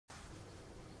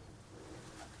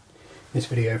This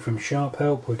video from Sharp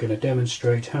Help, we're going to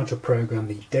demonstrate how to program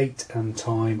the date and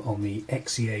time on the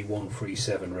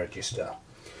XE-A137 register.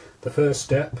 The first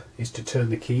step is to turn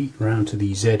the key around to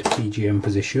the Z PGM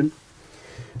position,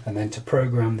 and then to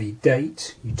program the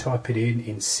date you type it in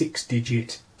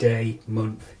 6-digit day,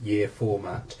 month, year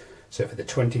format. So for the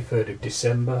 23rd of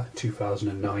December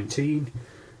 2019,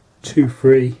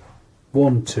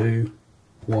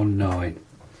 231219.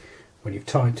 When you've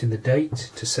typed in the date,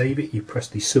 to save it you press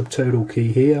the subtotal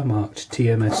key here marked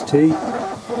TMST,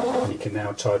 and you can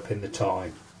now type in the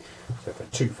time. So for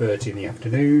 2:30 in the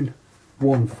afternoon,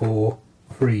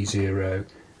 1430,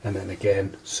 and then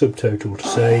again subtotal to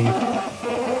save,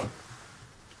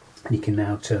 and you can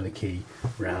now turn the key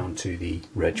round to the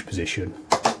reg position.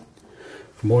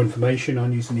 For more information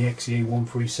on using the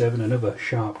XE-A137 and other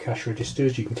Sharp cash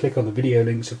registers, you can click on the video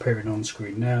links appearing on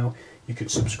screen now. You can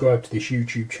subscribe to this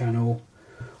YouTube channel,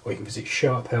 or you can visit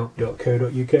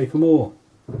sharphelp.co.uk for more.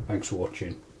 Thanks for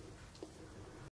watching.